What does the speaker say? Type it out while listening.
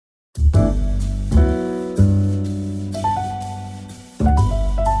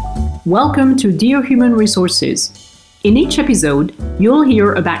Welcome to Dear Human Resources. In each episode, you'll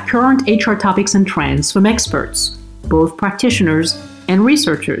hear about current HR topics and trends from experts, both practitioners and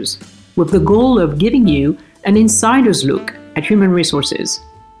researchers, with the goal of giving you an insider's look at human resources.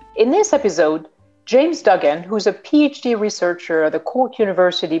 In this episode, James Duggan, who's a PhD researcher at the Cork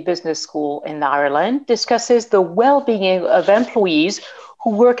University Business School in Ireland, discusses the well-being of employees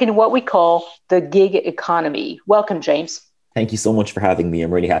who work in what we call the gig economy. Welcome, James. Thank you so much for having me.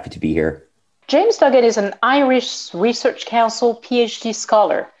 I'm really happy to be here. James Duggan is an Irish Research Council PhD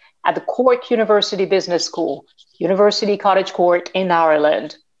scholar at the Cork University Business School, University College Cork in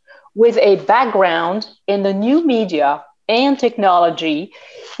Ireland. With a background in the new media and technology,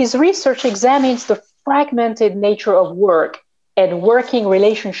 his research examines the fragmented nature of work and working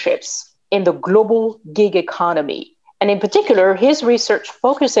relationships in the global gig economy. And in particular, his research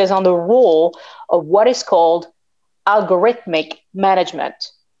focuses on the role of what is called algorithmic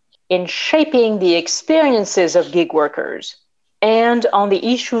management in shaping the experiences of gig workers and on the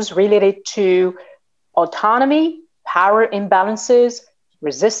issues related to autonomy, power imbalances,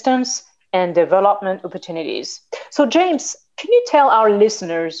 resistance, and development opportunities. So, James, can you tell our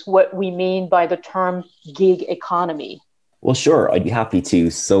listeners what we mean by the term gig economy? Well, sure, I'd be happy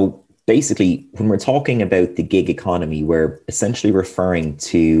to. So basically, when we're talking about the gig economy, we're essentially referring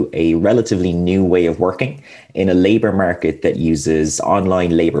to a relatively new way of working in a labor market that uses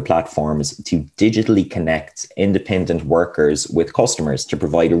online labor platforms to digitally connect independent workers with customers to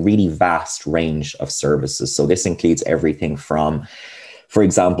provide a really vast range of services. So this includes everything from, for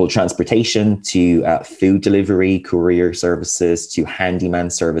example, transportation to food delivery, courier services, to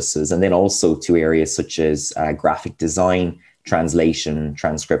handyman services, and then also to areas such as graphic design, translation,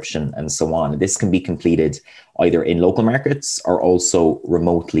 transcription, and so on. This can be completed either in local markets or also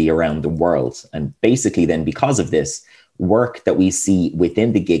remotely around the world. And basically then, because of this, work that we see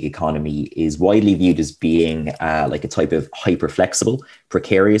within the gig economy is widely viewed as being like a type of hyper-flexible,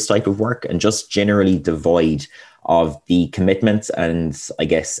 precarious type of work, and just generally devoid of the commitment and I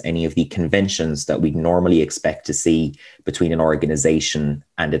guess any of the conventions that we'd normally expect to see between an organization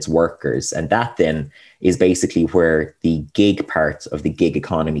and its workers. And that then is basically where the gig part of the gig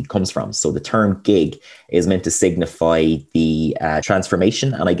economy comes from. So the term gig is meant to signify the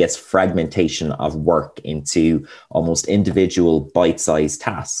transformation and I guess fragmentation of work into almost individual bite-sized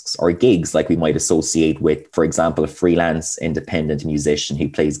tasks or gigs like we might associate with, for example, a freelance independent musician who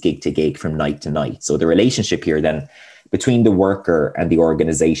plays gig to gig from night to night. So the relationship here then between the worker and the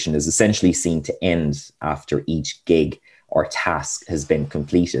organization is essentially seen to end after each gig or task has been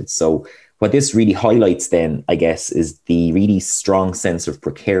completed. So what this really highlights then, I guess, is the really strong sense of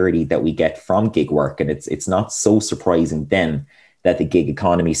precarity that we get from gig work. And it's not so surprising then that the gig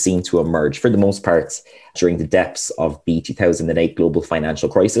economy seemed to emerge for the most part during the depths of the 2008 global financial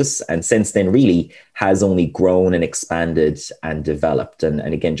crisis. And since then really has only grown and expanded and developed. And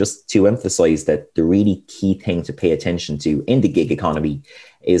again, just to emphasize that the really key thing to pay attention to in the gig economy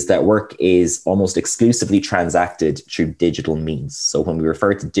is that work is almost exclusively transacted through digital means. So when we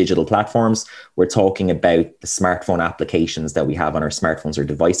refer to digital platforms, we're talking about the smartphone applications that we have on our smartphones or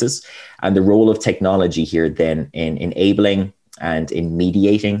devices. And the role of technology here then in enabling and in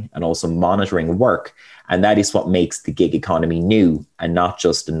mediating and also monitoring work. And that is what makes the gig economy new and not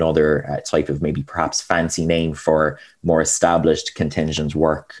just another type of maybe perhaps fancy name for more established contingent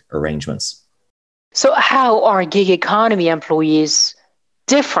work arrangements. So how are gig economy employees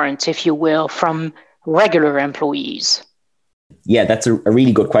different, if you will, from regular employees? Yeah, that's a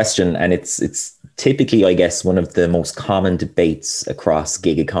really good question. And it's typically, I guess, one of the most common debates across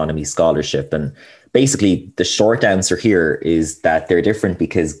gig economy scholarship. And basically, the short answer here is that they're different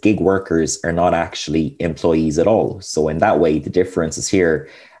because gig workers are not actually employees at all. So in that way, the differences here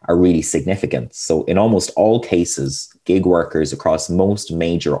are really significant. So in almost all cases, gig workers across most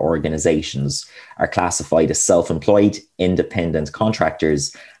major organizations are classified as self-employed, independent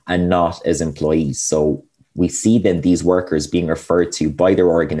contractors and not as employees. So we see then these workers being referred to by their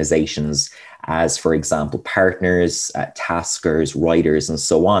organizations as, for example, partners, taskers, writers, and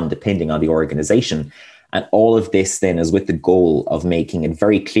so on, depending on the organization. And all of this then is with the goal of making it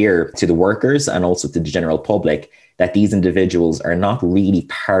very clear to the workers and also to the general public that these individuals are not really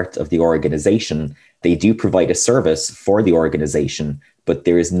part of the organization. They do provide a service for the organization, but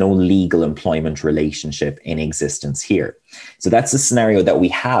there is no legal employment relationship in existence here. So that's the scenario that we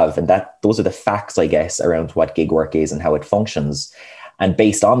have. And those are the facts, I guess, around what gig work is and how it functions. And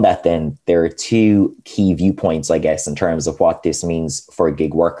based on that, then there are two key viewpoints, I guess, in terms of what this means for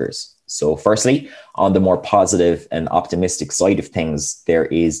gig workers. So firstly, on the more positive and optimistic side of things, there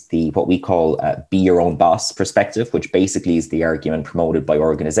is the what we call be your own boss perspective, which basically is the argument promoted by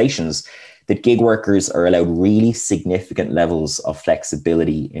organizations that gig workers are allowed really significant levels of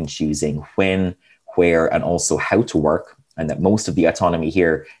flexibility in choosing when, where, and also how to work. And that most of the autonomy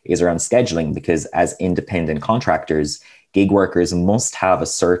here is around scheduling, because as independent contractors, gig workers must have a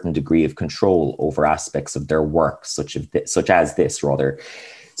certain degree of control over aspects of their work, such as this.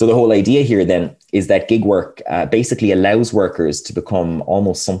 So the whole idea here then is that gig work basically allows workers to become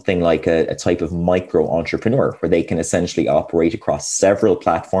almost something like a type of micro entrepreneur, where they can essentially operate across several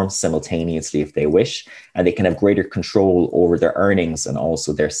platforms simultaneously if they wish, and they can have greater control over their earnings and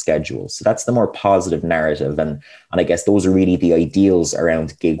also their schedules. So that's the more positive narrative. And I guess those are really the ideals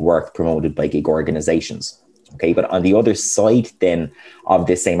around gig work promoted by gig organizations. Okay, but on the other side then of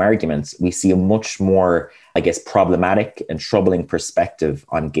this same argument, we see a much more, I guess, problematic and troubling perspective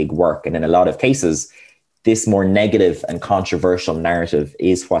on gig work. And in a lot of cases, this more negative and controversial narrative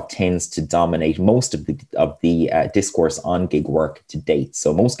is what tends to dominate most of the discourse on gig work to date.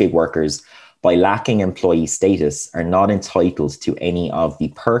 So most gig workers, by lacking employee status, are not entitled to any of the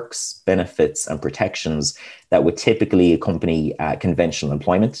perks, benefits, and protections that would typically accompany conventional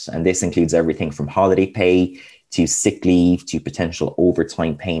employment. And this includes everything from holiday pay to sick leave to potential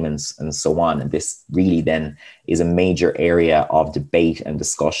overtime payments and so on. And this really then is a major area of debate and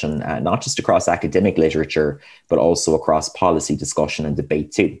discussion, not just across academic literature, but also across policy discussion and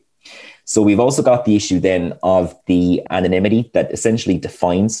debate too. So we've also got the issue then of the anonymity that essentially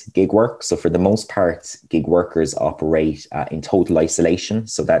defines gig work. So for the most part, gig workers operate in total isolation.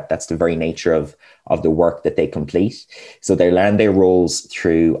 So that's the very nature of the work that they complete. So they land their roles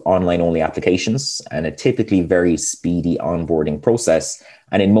through online only applications and a typically very speedy onboarding process.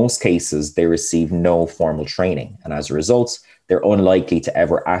 And in most cases, they receive no formal training. And as a result, they're unlikely to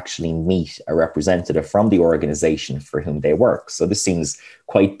ever actually meet a representative from the organization for whom they work. So this seems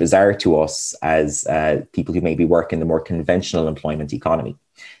quite bizarre to us as people who maybe work in the more conventional employment economy.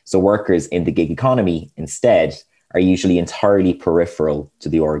 So workers in the gig economy instead are usually entirely peripheral to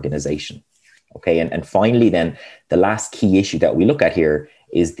the organization. Okay, and finally then, the last key issue that we look at here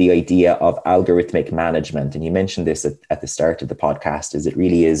is the idea of algorithmic management. And you mentioned this at the start of the podcast, as it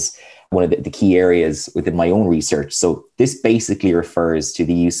really is one of the key areas within my own research. So this basically refers to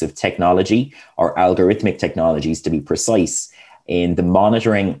the use of technology, or algorithmic technologies to be precise, in the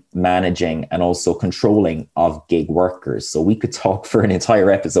monitoring, managing, and also controlling of gig workers. So we could talk for an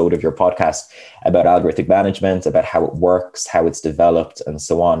entire episode of your podcast about algorithmic management, about how it works, how it's developed, and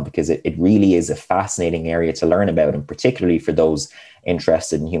so on, because it really is a fascinating area to learn about, and particularly for those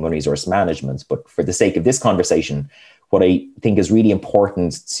interested in human resource management. But for the sake of this conversation, what I think is really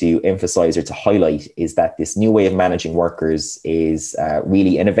important to emphasize or to highlight is that this new way of managing workers is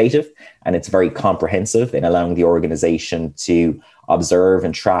really innovative, and it's very comprehensive in allowing the organization to observe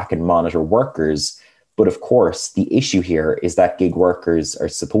and track and monitor workers. But of course, the issue here is that gig workers are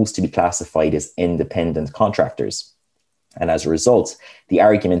supposed to be classified as independent contractors. And as a result, the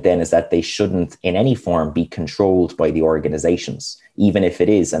argument then is that they shouldn't in any form be controlled by the organizations, even if it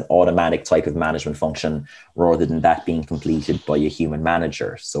is an automatic type of management function rather than that being completed by a human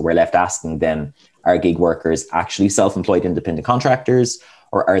manager. So we're left asking then, are gig workers actually self-employed independent contractors,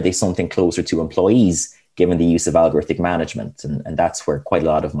 or are they something closer to employees given the use of algorithmic management? And that's where quite a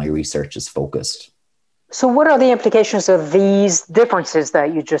lot of my research is focused. So what are the implications of these differences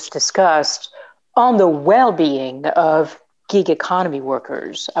that you just discussed on the well-being of gig economy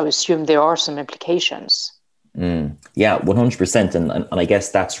workers? I would assume there are some implications. Yeah, 100%. And I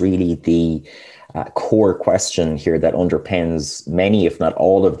guess that's really the core question here that underpins many, if not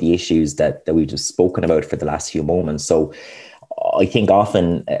all, of the issues that we've just spoken about for the last few moments. So I think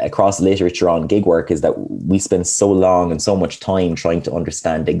often across literature on gig work is that we spend so long and so much time trying to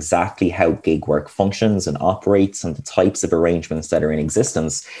understand exactly how gig work functions and operates and the types of arrangements that are in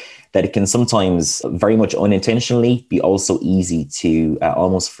existence, that it can sometimes very much unintentionally be also easy to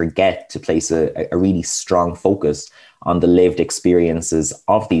almost forget to place a really strong focus on the lived experiences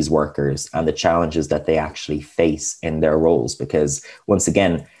of these workers and the challenges that they actually face in their roles. Because once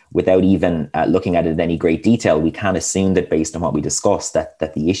again, without even looking at it in any great detail, we can assume that based on what we discussed, that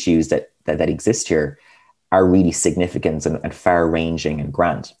the issues that exist here are really significant and far-ranging and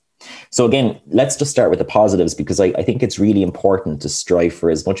grand. So again, let's just start with the positives, because I think it's really important to strive for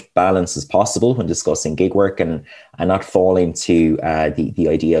as much balance as possible when discussing gig work and not fall into the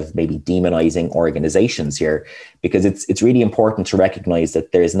idea of maybe demonizing organizations here, because it's really important to recognize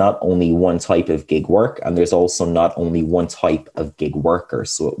that there's not only one type of gig work and there's also not only one type of gig worker.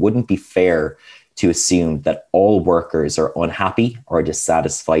 So it wouldn't be fair to assume that all workers are unhappy or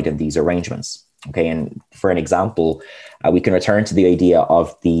dissatisfied in these arrangements. Okay, and for an example, we can return to the idea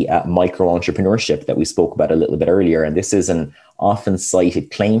of the micro-entrepreneurship that we spoke about a little bit earlier. And this is an often cited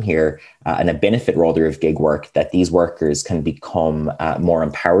claim here, and a benefit rather of gig work, that these workers can become more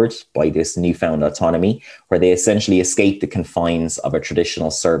empowered by this newfound autonomy, where they essentially escape the confines of a traditional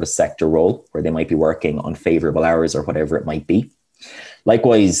service sector role, where they might be working unfavorable hours or whatever it might be.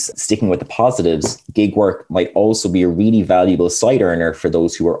 Likewise, sticking with the positives, gig work might also be a really valuable side earner for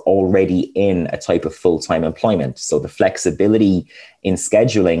those who are already in a type of full-time employment. So the flexibility in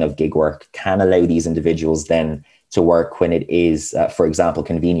scheduling of gig work can allow these individuals then to work when it is, for example,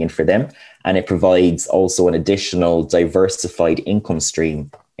 convenient for them. And it provides also an additional diversified income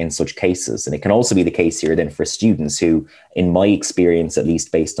stream in such cases. And it can also be the case here then for students who, in my experience, at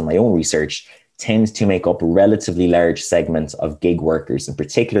least based on my own research, tend to make up a relatively large segment of gig workers, and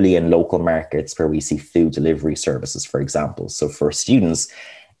particularly in local markets where we see food delivery services, for example. So for students,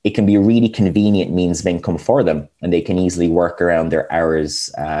 it can be a really convenient means of income for them, and they can easily work around their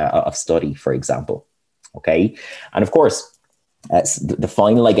hours of study, for example. Okay. And of course, the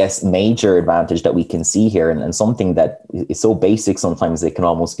final, I guess, major advantage that we can see here, and something that is so basic sometimes it can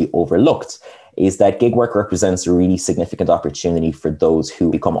almost be overlooked, is that gig work represents a really significant opportunity for those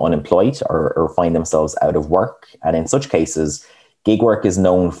who become unemployed or find themselves out of work. And in such cases, gig work is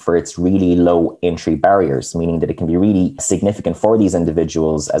known for its really low entry barriers, meaning that it can be really significant for these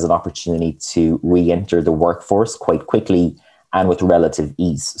individuals as an opportunity to re-enter the workforce quite quickly and with relative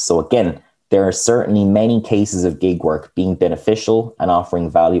ease. So again, there are certainly many cases of gig work being beneficial and offering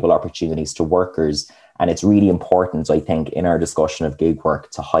valuable opportunities to workers. And it's really important, I think, in our discussion of gig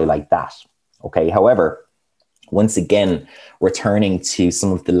work to highlight that. Okay. However, once again, returning to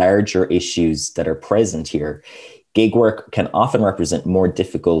some of the larger issues that are present here, gig work can often represent more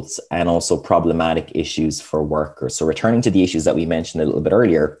difficult and also problematic issues for workers. So returning to the issues that we mentioned a little bit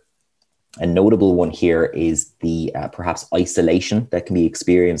earlier, a notable one here is the perhaps isolation that can be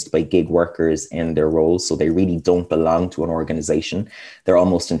experienced by gig workers in their roles. So they really don't belong to an organization. They're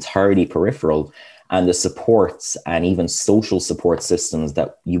almost entirely peripheral. And the supports and even social support systems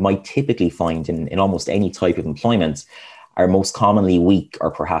that you might typically find in almost any type of employment are most commonly weak or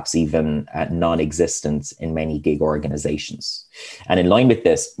perhaps even non-existent in many gig organizations. And in line with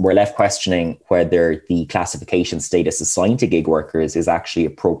this, we're left questioning whether the classification status assigned to gig workers is actually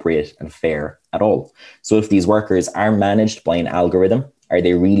appropriate and fair at all. So if these workers are managed by an algorithm, are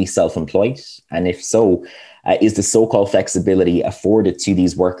they really self-employed? And if so, is the so-called flexibility afforded to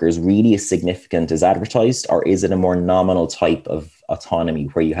these workers really as significant as advertised, or is it a more nominal type of autonomy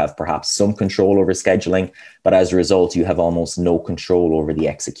where you have perhaps some control over scheduling, but as a result, you have almost no control over the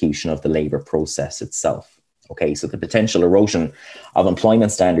execution of the labor process itself? Okay, so the potential erosion of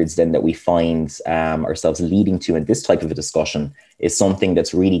employment standards then that we find ourselves leading to in this type of a discussion is something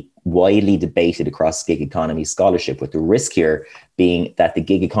that's really widely debated across gig economy scholarship, with the risk here being that the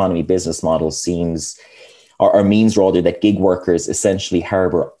gig economy business model seems or means rather that gig workers essentially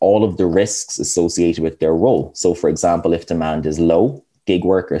harbor all of the risks associated with their role. So for example, if demand is low, gig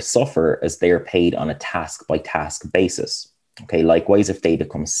workers suffer as they are paid on a task by task basis. Okay, likewise, if they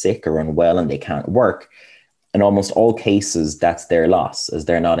become sick or unwell and they can't work, in almost all cases, that's their loss, as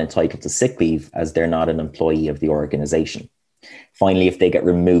they're not entitled to sick leave, as they're not an employee of the organization. Finally, if they get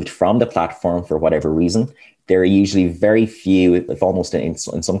removed from the platform for whatever reason, there are usually very few, if almost in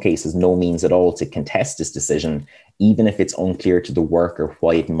some cases, no means at all to contest this decision, even if it's unclear to the worker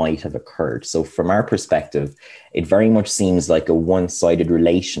why it might have occurred. So from our perspective, it very much seems like a one-sided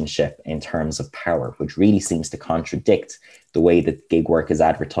relationship in terms of power, which really seems to contradict the way that gig work is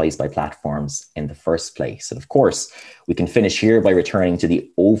advertised by platforms in the first place. And of course, we can finish here by returning to the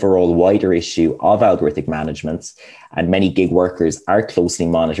overall wider issue of algorithmic management. And many gig workers are closely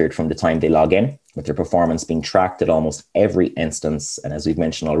monitored from the time they log in, with their performance being tracked at almost every instance. And as we've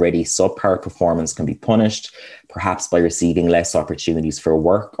mentioned already, subpar performance can be punished, perhaps by receiving less opportunities for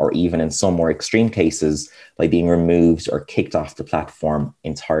work, or even in some more extreme cases, by being removed or kicked off the platform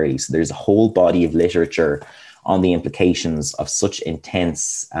entirely. So there's a whole body of literature on the implications of such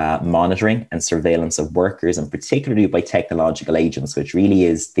intense monitoring and surveillance of workers, and particularly by technological agents, which really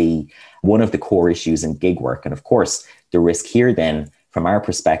is one of the core issues in gig work. And of course, the risk here then, from our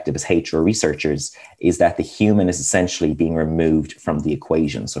perspective as HR researchers, is that the human is essentially being removed from the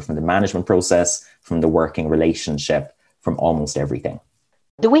equation. So from the management process, from the working relationship, from almost everything.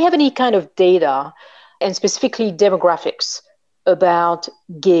 Do we have any kind of data, and specifically demographics, about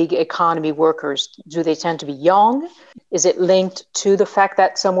gig economy workers? Do they tend to be young? Is it linked to the fact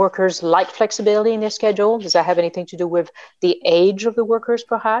that some workers like flexibility in their schedule? Does that have anything to do with the age of the workers,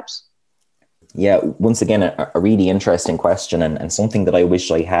 perhaps? Yeah, once again, a really interesting question, and something that I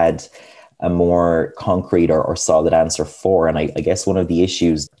wish I had a more concrete or solid answer for. And I guess one of the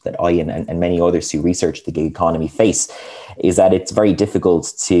issues that I and many others who research the gig economy face is that it's very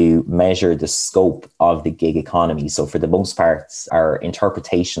difficult to measure the scope of the gig economy. So for the most part, our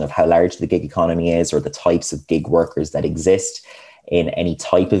interpretation of how large the gig economy is, or the types of gig workers that exist in any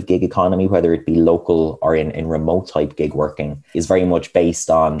type of gig economy, whether it be local or in remote type gig working, is very much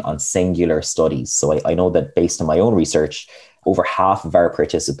based on singular studies. So I know that based on my own research, over half of our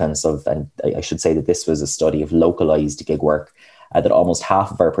participants and I should say that this was a study of localized gig work, that almost half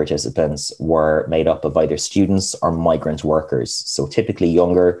of our participants were made up of either students or migrant workers. So typically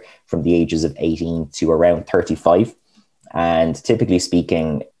younger, from the ages of 18 to around 35. And typically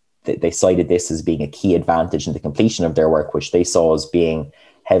speaking, they cited this as being a key advantage in the completion of their work, which they saw as being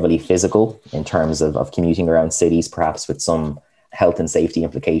heavily physical in terms of commuting around cities, perhaps with some health and safety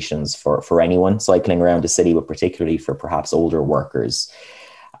implications for anyone cycling around a city, but particularly for perhaps older workers.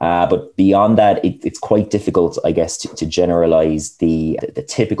 But beyond that, it's quite difficult, I guess, to generalize the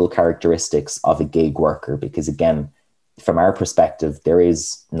typical characteristics of a gig worker, because again, from our perspective, there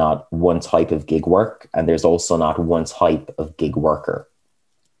is not one type of gig work, and there's also not one type of gig worker.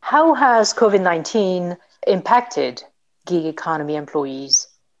 How has COVID-19 impacted gig economy employees?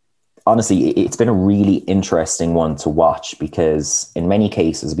 Honestly, it's been a really interesting one to watch, because in many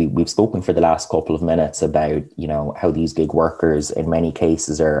cases, we've spoken for the last couple of minutes about, how these gig workers in many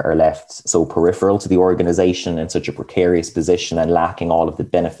cases are left so peripheral to the organization, in such a precarious position, and lacking all of the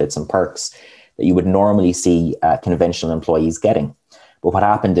benefits and perks that you would normally see conventional employees getting. But what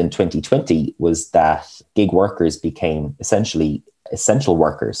happened in 2020 was that gig workers became essentially essential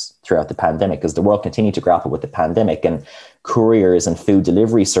workers throughout the pandemic, as the world continued to grapple with the pandemic, and couriers and food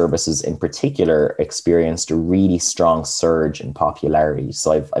delivery services in particular experienced a really strong surge in popularity.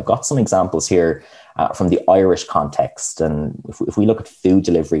 So I've got some examples here from the Irish context. And if we look at food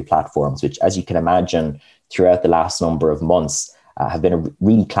delivery platforms, which, as you can imagine, throughout the last number of months have been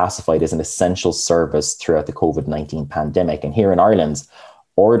really classified as an essential service throughout the COVID-19 pandemic. And here in Ireland,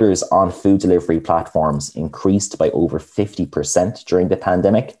 orders on food delivery platforms increased by over 50% during the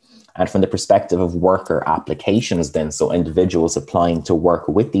pandemic. And from the perspective of worker applications then, so individuals applying to work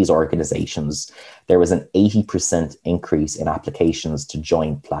with these organizations, there was an 80% increase in applications to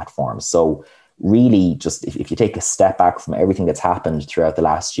join platforms. So really, just if you take a step back from everything that's happened throughout the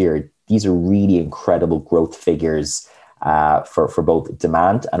last year, these are really incredible growth figures for both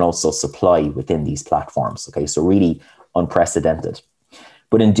demand and also supply within these platforms. Okay, so really unprecedented.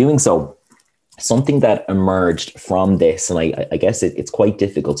 But in doing so, something that emerged from this, and I guess it's quite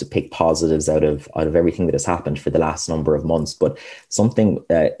difficult to pick positives out of everything that has happened for the last number of months, but something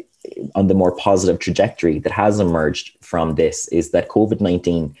on the more positive trajectory that has emerged from this is that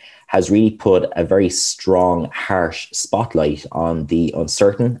COVID-19 has really put a very strong, harsh spotlight on the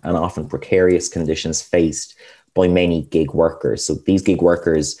uncertain and often precarious conditions faced by many gig workers. So these gig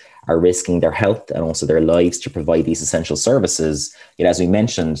workers are risking their health and also their lives to provide these essential services. Yet, as we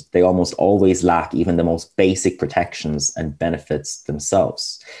mentioned, they almost always lack even the most basic protections and benefits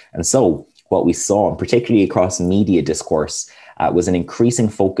themselves. And so what we saw, and particularly across media discourse, was an increasing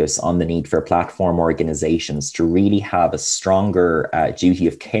focus on the need for platform organizations to really have a stronger duty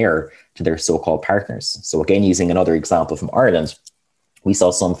of care to their so-called partners. So again, using another example from Ireland, we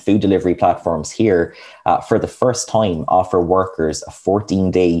saw some food delivery platforms here for the first time offer workers a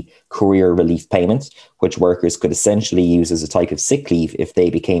 14-day career relief payment, which workers could essentially use as a type of sick leave if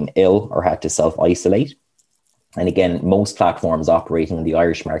they became ill or had to self-isolate. And again, most platforms operating in the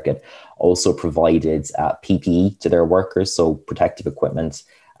Irish market also provided PPE to their workers, so protective equipment,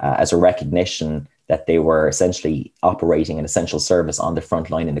 as a recognition that they were essentially operating an essential service on the front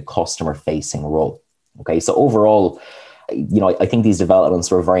line in a customer-facing role. Okay, so overall, I think these developments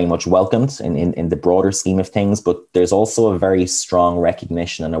were very much welcomed in the broader scheme of things, but there's also a very strong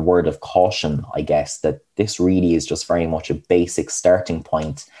recognition and a word of caution, I guess, that this really is just very much a basic starting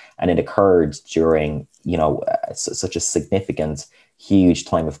point, and it occurred during, such a significant, huge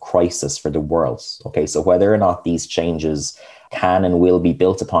time of crisis for the world. Okay, so whether or not these changes can and will be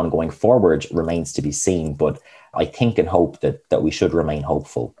built upon going forward remains to be seen, but I think and hope that we should remain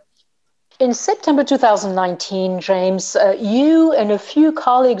hopeful. In September 2019, James, you and a few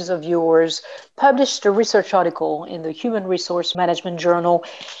colleagues of yours published a research article in the Human Resource Management Journal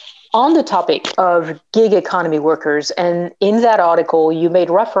on the topic of gig economy workers. And in that article, you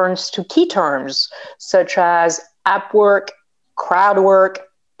made reference to key terms such as app work, crowd work,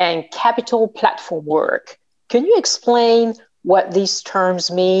 and capital platform work. Can you explain what these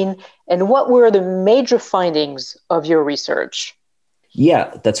terms mean and what were the major findings of your research?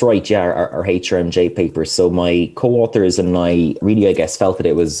 Yeah, that's right. Yeah, our HRMJ paper. So my co-authors and I really, I guess, felt that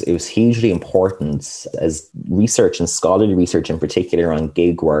it was hugely important as research and scholarly research in particular on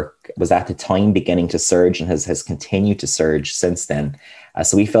gig work was at the time beginning to surge and has continued to surge since then.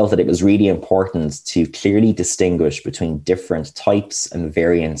 So we felt that it was really important to clearly distinguish between different types and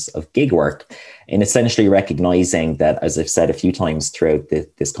variants of gig work, in essentially recognizing that, as I've said a few times throughout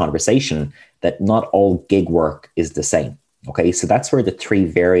this conversation, that not all gig work is the same. Okay, so that's where the three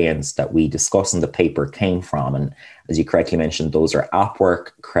variants that we discuss in the paper came from. And as you correctly mentioned, those are app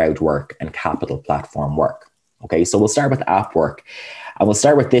work, crowd work, and capital platform work. Okay, so we'll start with app work. And we'll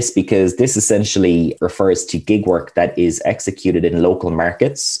start with this because this essentially refers to gig work that is executed in local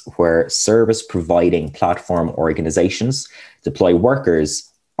markets where service providing platform organizations deploy workers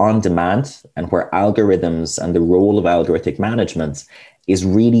on demand and where algorithms and the role of algorithmic management is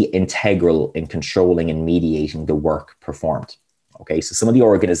really integral in controlling and mediating the work performed. Okay, so some of the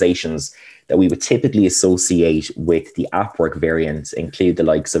organizations that we would typically associate with the app work variant include the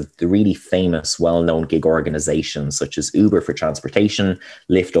likes of the really famous, well-known gig organizations such as Uber for transportation,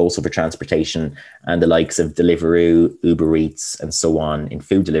 Lyft also for transportation, and the likes of Deliveroo, Uber Eats, and so on in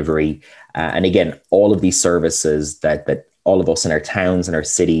food delivery. And again, all of these services that all of us in our towns and our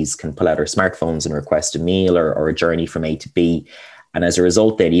cities can pull out our smartphones and request a meal or a journey from A to B. And as a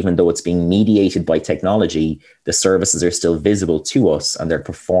result, then, even though it's being mediated by technology, the services are still visible to us and they're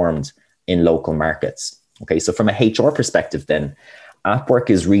performed in local markets. Okay, so from a HR perspective, then, app work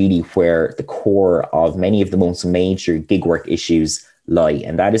is really where the core of many of the most major gig work issues lie.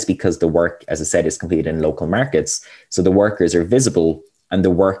 And that is because the work, as I said, is completed in local markets. So the workers are visible and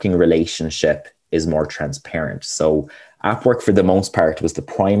the working relationship is more transparent. So app work, for the most part, was the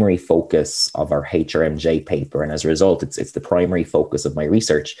primary focus of our HRMJ paper. And as a result, it's the primary focus of my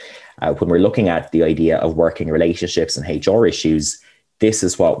research. When we're looking at the idea of working relationships and HR issues, this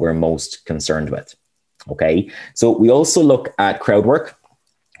is what we're most concerned with. Okay, so we also look at crowd work,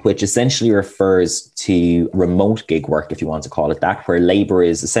 which essentially refers to remote gig work, if you want to call it that, where labor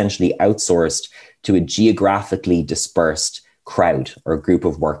is essentially outsourced to a geographically dispersed crowd or group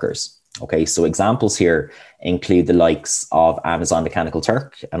of workers. Okay, so examples here include the likes of Amazon Mechanical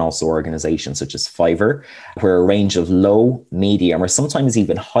Turk and also organizations such as Fiverr, where a range of low, medium, or sometimes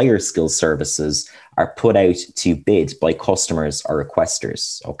even higher skill services are put out to bid by customers or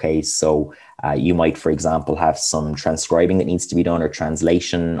requesters. Okay, so you might, for example, have some transcribing that needs to be done, or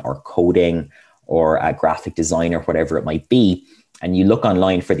translation, or coding, or a graphic design, or whatever it might be. And you look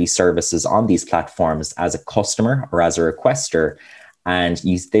online for these services on these platforms as a customer or as a requester, and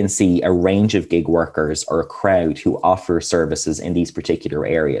you then see a range of gig workers or a crowd who offer services in these particular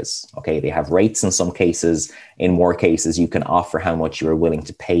areas. Okay, they have rates in some cases. In more cases, you can offer how much you are willing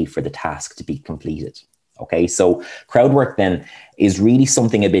to pay for the task to be completed. Okay, so crowd work then is really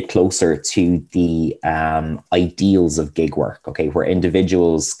something a bit closer to the ideals of gig work, okay, where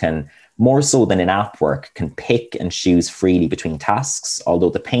individuals can, more so than in app work, can pick and choose freely between tasks,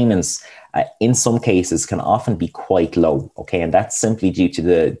 although the payments in some cases can often be quite low, okay, and that's simply due to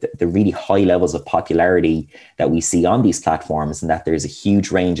the really high levels of popularity that we see on these platforms, and that there's a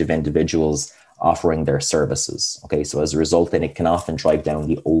huge range of individuals offering their services. Okay, so as a result, then it can often drive down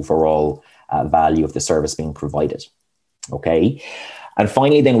the overall value of the service being provided. Okay. And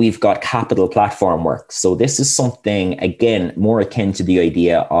finally, then we've got capital platform work. So this is something, again, more akin to the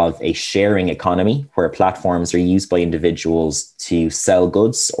idea of a sharing economy, where platforms are used by individuals to sell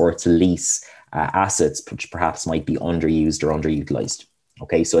goods or to lease assets, which perhaps might be underused or underutilized.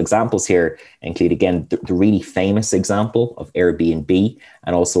 Okay, so examples here include, again, the really famous example of Airbnb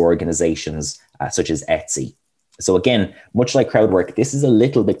and also organizations such as Etsy. So again, much like crowd work, this is a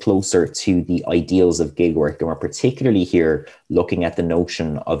little bit closer to the ideals of gig work. And we're particularly here looking at the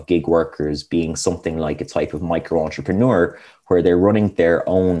notion of gig workers being something like a type of micro-entrepreneur, where they're running their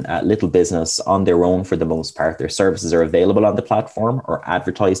own little business on their own for the most part. Their services are available on the platform or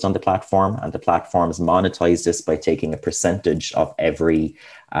advertised on the platform, and the platforms monetize this by taking a percentage of every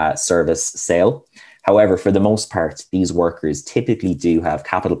service sale. However, for the most part, these workers typically do have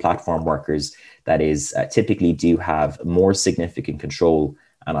capital platform workers, that is, typically do have more significant control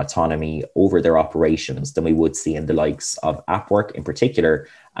and autonomy over their operations than we would see in the likes of app work in particular,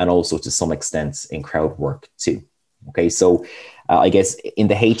 and also to some extent in crowd work too. Okay, so I guess in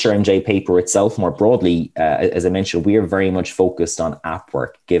the HRMJ paper itself, more broadly, as I mentioned, we are very much focused on app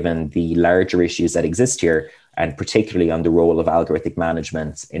work, given the larger issues that exist here, and particularly on the role of algorithmic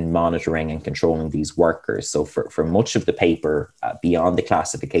management in monitoring and controlling these workers. So for much of the paper, beyond the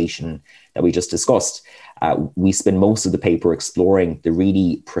classification that we just discussed, we spend most of the paper exploring the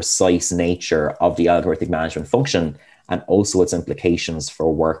really precise nature of the algorithmic management function and also its implications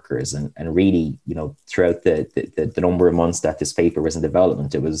for workers. And really, throughout the number of months that this paper was in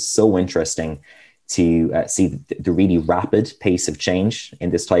development, it was so interesting to see the really rapid pace of change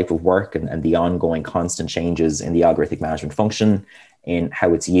in this type of work, and the ongoing constant changes in the algorithmic management function, in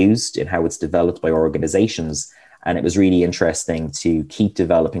how it's used, in how it's developed by organizations. And it was really interesting to keep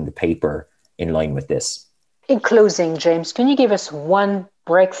developing the paper in line with this. In closing, James, can you give us one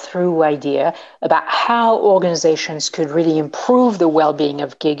breakthrough idea about how organizations could really improve the well-being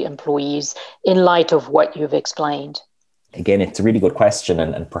of gig employees in light of what you've explained? Again, it's a really good question,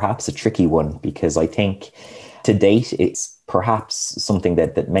 and perhaps a tricky one, because I think to date, it's perhaps something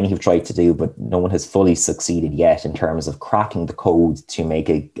that many have tried to do, but no one has fully succeeded yet in terms of cracking the code to make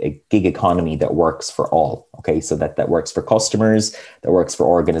a gig economy that works for all. Okay, so that works for customers, that works for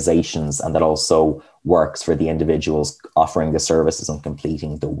organizations, and that also works for the individuals offering the services and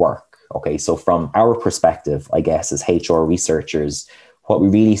completing the work. Okay, so from our perspective, I guess, as HR researchers, what we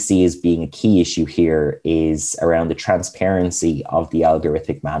really see as being a key issue here is around the transparency of the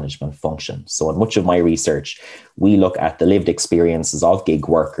algorithmic management function. So in much of my research, we look at the lived experiences of gig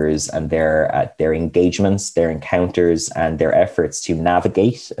workers and their engagements, their encounters, and their efforts to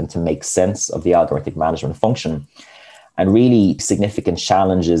navigate and to make sense of the algorithmic management function, and really significant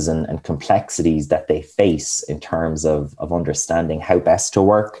challenges and complexities that they face in terms of understanding how best to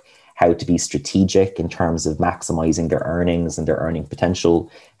work, how to be strategic in terms of maximizing their earnings and their earning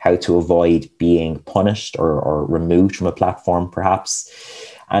potential, how to avoid being punished or removed from a platform, perhaps.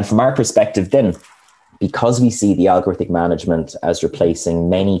 And from our perspective, then, because we see the algorithmic management as replacing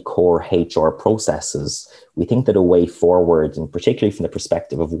many core HR processes, we think that a way forward, and particularly from the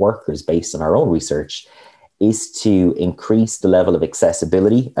perspective of workers based on our own research, is to increase the level of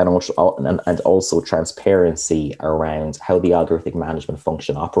accessibility and also transparency around how the algorithmic management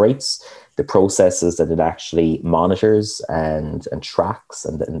function operates, the processes that it actually monitors and tracks,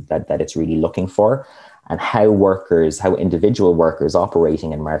 and that it's really looking for, and how individual workers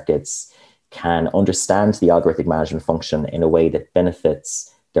operating in markets can understand the algorithmic management function in a way that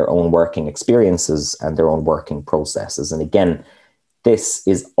benefits their own working experiences and their own working processes. And again, this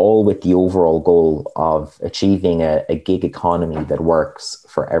is all with the overall goal of achieving a gig economy that works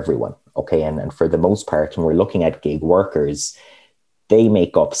for everyone. Okay, and for the most part, when we're looking at gig workers, they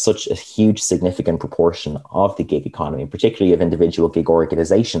make up such a huge, significant proportion of the gig economy, particularly of individual gig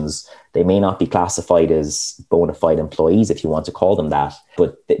organizations. They may not be classified as bona fide employees, if you want to call them that,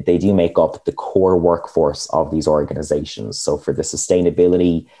 but they do make up the core workforce of these organizations. So for the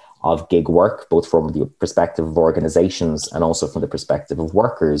sustainability of gig work, both from the perspective of organizations and also from the perspective of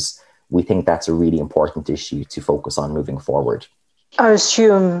workers, we think that's a really important issue to focus on moving forward. I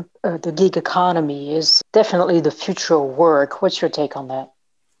assume the gig economy is definitely the future of work. What's your take on that?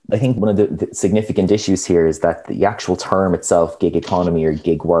 I think one of the significant issues here is that the actual term itself, gig economy or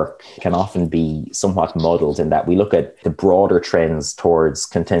gig work, can often be somewhat muddled in that we look at the broader trends towards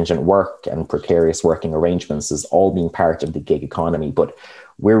contingent work and precarious working arrangements as all being part of the gig economy. But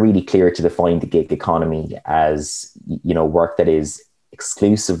we're really clear to define the gig economy as, work that is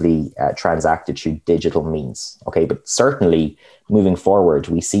exclusively transacted through digital means. Okay, but certainly moving forward,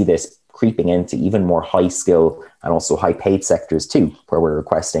 we see this creeping into even more high skill and also high paid sectors too, where we're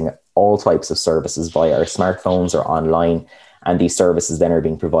requesting all types of services via our smartphones or online. And these services then are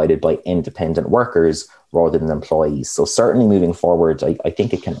being provided by independent workers rather than employees. So certainly moving forward, I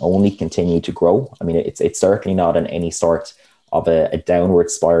think it can only continue to grow. I mean, it's certainly not in any sort of a downward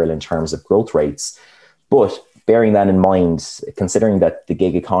spiral in terms of growth rates. But bearing that in mind, considering that the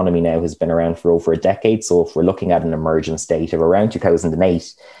gig economy now has been around for over a decade, so if we're looking at an emergence date of around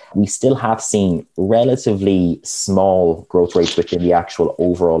 2008, we still have seen relatively small growth rates within the actual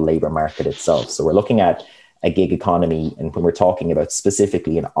overall labour market itself. So we're looking at a gig economy, and when we're talking about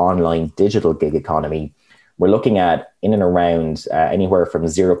specifically an online digital gig economy, we're looking at in and around anywhere from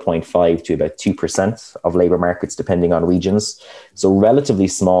 0.5 to about 2% of labour markets, depending on regions. So relatively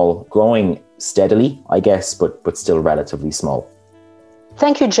small, growing steadily, I guess, but still relatively small.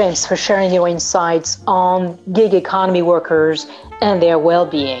 Thank you, James, for sharing your insights on gig economy workers and their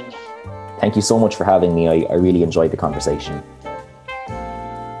well-being. Thank you so much for having me. I really enjoyed the conversation.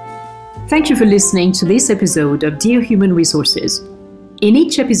 Thank you for listening to this episode of Dear Human Resources. In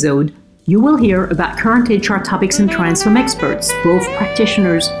each episode, you will hear about current HR topics and trends from experts, both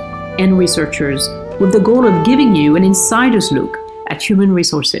practitioners and researchers, with the goal of giving you an insider's look at human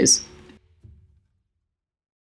resources.